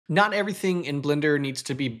Not everything in Blender needs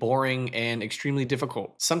to be boring and extremely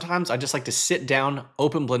difficult. Sometimes I just like to sit down,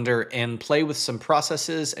 open Blender, and play with some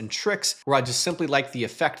processes and tricks where I just simply like the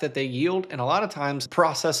effect that they yield. And a lot of times the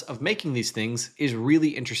process of making these things is really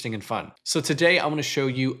interesting and fun. So today I'm going to show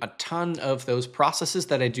you a ton of those processes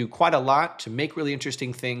that I do quite a lot to make really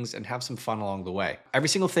interesting things and have some fun along the way. Every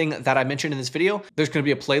single thing that I mentioned in this video, there's going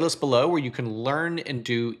to be a playlist below where you can learn and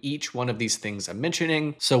do each one of these things I'm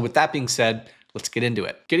mentioning. So with that being said, let's get into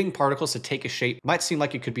it. Getting particles to take a shape might seem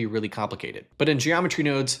like it could be really complicated, but in geometry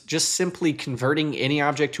nodes, just simply converting any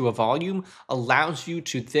object to a volume allows you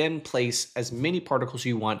to then place as many particles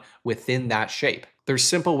you want within that shape. There's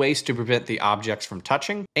simple ways to prevent the objects from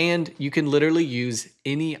touching, and you can literally use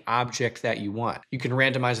any object that you want. You can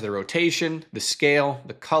randomize the rotation, the scale,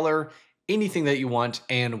 the color, anything that you want.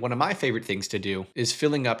 And one of my favorite things to do is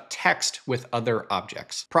filling up text with other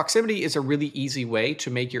objects. Proximity is a really easy way to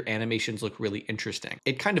make your animations look really interesting.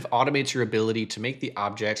 It kind of automates your ability to make the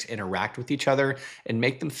objects interact with each other and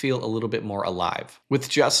make them feel a little bit more alive. With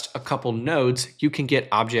just a couple nodes, you can get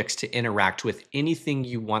objects to interact with anything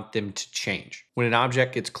you want them to change. When an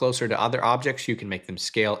object gets closer to other objects, you can make them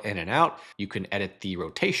scale in and out. You can edit the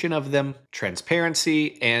rotation of them,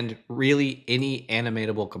 transparency, and really any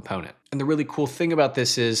animatable component. And the really cool thing about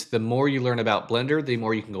this is the more you learn about Blender, the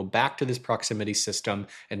more you can go back to this proximity system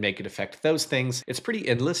and make it affect those things. It's pretty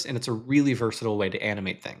endless, and it's a really versatile way to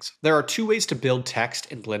animate things. There are two ways to build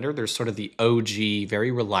text in Blender. There's sort of the OG,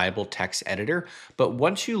 very reliable text editor. But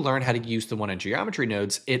once you learn how to use the one in geometry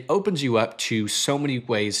nodes, it opens you up to so many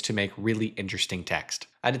ways to make really interesting text.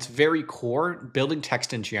 At its very core, building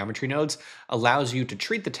text in geometry nodes allows you to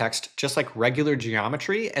treat the text just like regular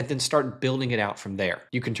geometry and then start building it out from there.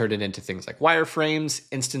 You can turn it into things like wireframes,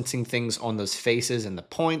 instancing things on those faces and the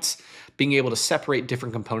points, being able to separate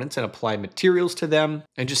different components and apply materials to them,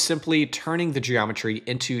 and just simply turning the geometry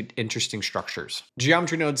into interesting structures.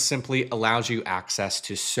 Geometry nodes simply allows you access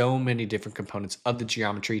to so many different components of the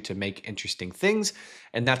geometry to make interesting things,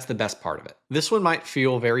 and that's the best part of it. This one might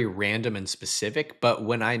feel very random and specific, but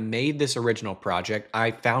when I made this original project,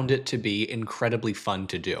 I found it to be incredibly fun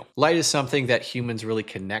to do. Light is something that humans really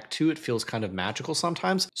connect to. It feels kind of magical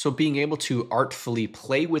sometimes. So being able to artfully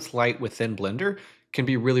play with light within Blender can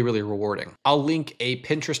be really, really rewarding. I'll link a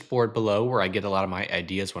Pinterest board below where I get a lot of my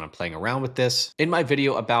ideas when I'm playing around with this. In my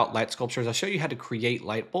video about light sculptures, I'll show you how to create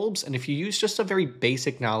light bulbs. And if you use just a very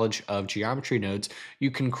basic knowledge of geometry nodes, you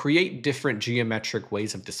can create different geometric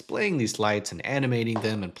ways of displaying these lights and animating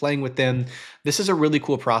them and playing with them. This is a really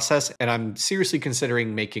cool process, and I'm seriously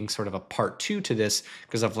considering making sort of a part 2 to this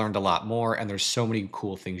because I've learned a lot more and there's so many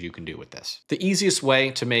cool things you can do with this. The easiest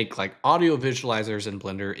way to make like audio visualizers in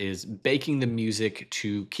Blender is baking the music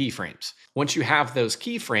to keyframes. Once you have those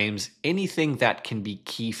keyframes, anything that can be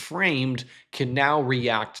keyframed can now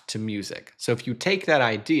react to music. So if you take that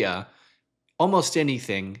idea, almost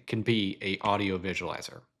anything can be an audio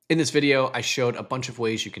visualizer. In this video, I showed a bunch of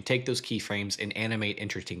ways you can take those keyframes and animate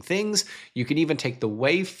interesting things. You can even take the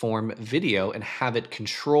waveform video and have it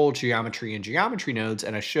control geometry in geometry nodes,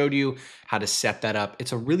 and I showed you how to set that up.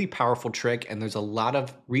 It's a really powerful trick, and there's a lot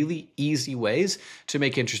of really easy ways to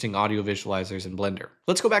make interesting audio visualizers in Blender.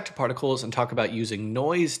 Let's go back to particles and talk about using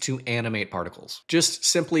noise to animate particles. Just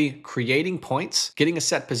simply creating points, getting a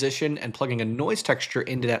set position, and plugging a noise texture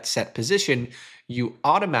into that set position, you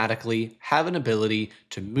automatically have an ability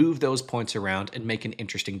to move those points around and make an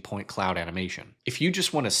interesting point cloud animation. If you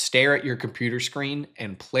just want to stare at your computer screen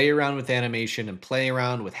and play around with animation and play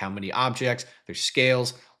around with how many objects, their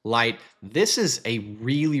scales, light, this is a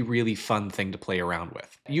really, really fun thing to play around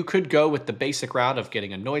with. You could go with the basic route of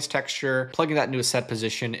getting a noise texture, plugging that into a set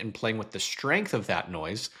position, and playing with the strength of that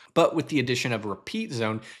noise. But with the addition of a repeat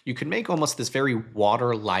zone, you can make almost this very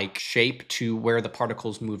water-like shape to where the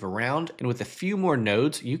particles move around. And with a few more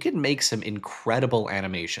nodes, you can make some incredible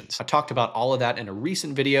animations. I talked about all of that in a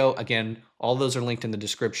recent video. Again, all those are linked in the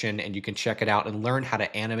description, and you can check it out and learn how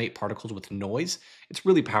to animate particles with noise. It's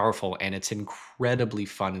really powerful, and it's incredibly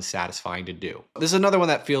fun and satisfying to do. This is another one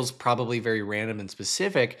that feels probably very random and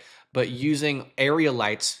specific, but using area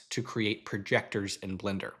lights to create projectors in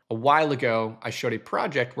Blender. A while ago, I showed a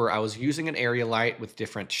project where I was using an area light with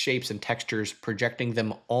different shapes and textures, projecting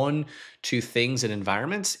them onto things and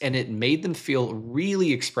environments, and it made them feel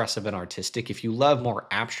really expressive and artistic. If you love more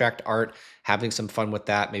abstract art, having some fun with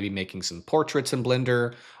that, maybe making some portraits in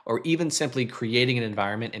Blender, or even simply creating an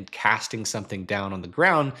environment and casting something down on the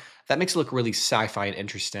ground, that makes it look really sci-fi and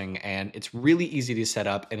interesting, and it's really easy to set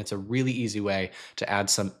up, and it's a really easy way to add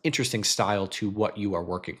some interesting style to what you are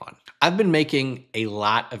working on. I've been making a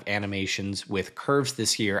lot of animations with curves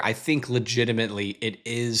this year. I think legitimately it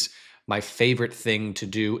is my favorite thing to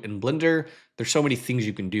do in Blender. There's so many things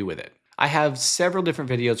you can do with it. I have several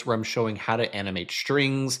different videos where I'm showing how to animate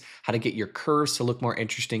strings, how to get your curves to look more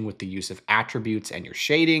interesting with the use of attributes and your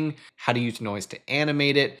shading, how to use noise to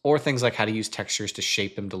animate it, or things like how to use textures to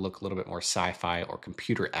shape them to look a little bit more sci-fi or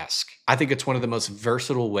computer-esque. I think it's one of the most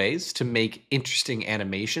versatile ways to make interesting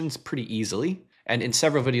animations pretty easily. And in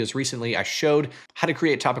several videos recently, I showed how to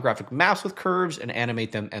create topographic maps with curves and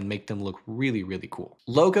animate them and make them look really, really cool.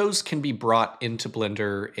 Logos can be brought into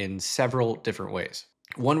Blender in several different ways.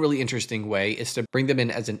 One really interesting way is to bring them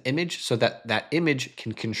in as an image so that that image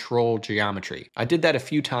can control geometry. I did that a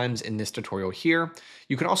few times in this tutorial here.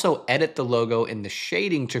 You can also edit the logo in the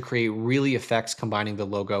shading to create really effects combining the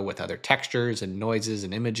logo with other textures and noises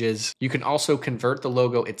and images. You can also convert the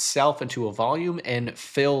logo itself into a volume and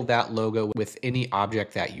fill that logo with any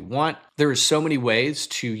object that you want. There are so many ways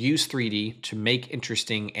to use 3D to make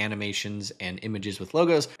interesting animations and images with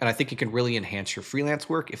logos, and I think it can really enhance your freelance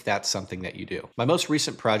work if that's something that you do. My most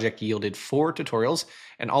recent project yielded 4 tutorials,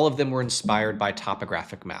 and all of them were inspired by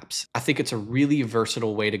topographic maps. I think it's a really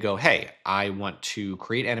versatile way to go, hey, I want to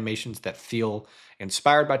create animations that feel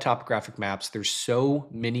inspired by topographic maps. There's so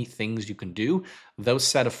many things you can do. Those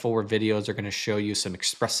set of 4 videos are going to show you some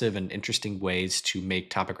expressive and interesting ways to make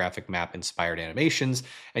topographic map inspired animations,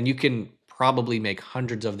 and you can probably make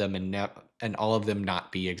hundreds of them and all of them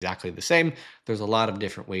not be exactly the same. There's a lot of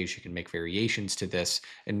different ways you can make variations to this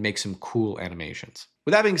and make some cool animations.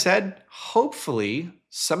 With that being said, hopefully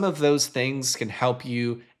some of those things can help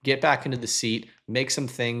you get back into the seat, make some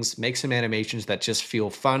things, make some animations that just feel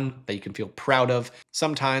fun, that you can feel proud of.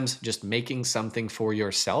 Sometimes just making something for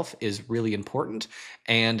yourself is really important,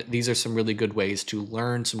 and these are some really good ways to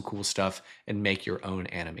learn some cool stuff and make your own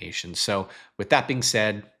animations. So with that being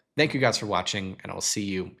said, thank you guys for watching, and I'll see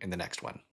you in the next one.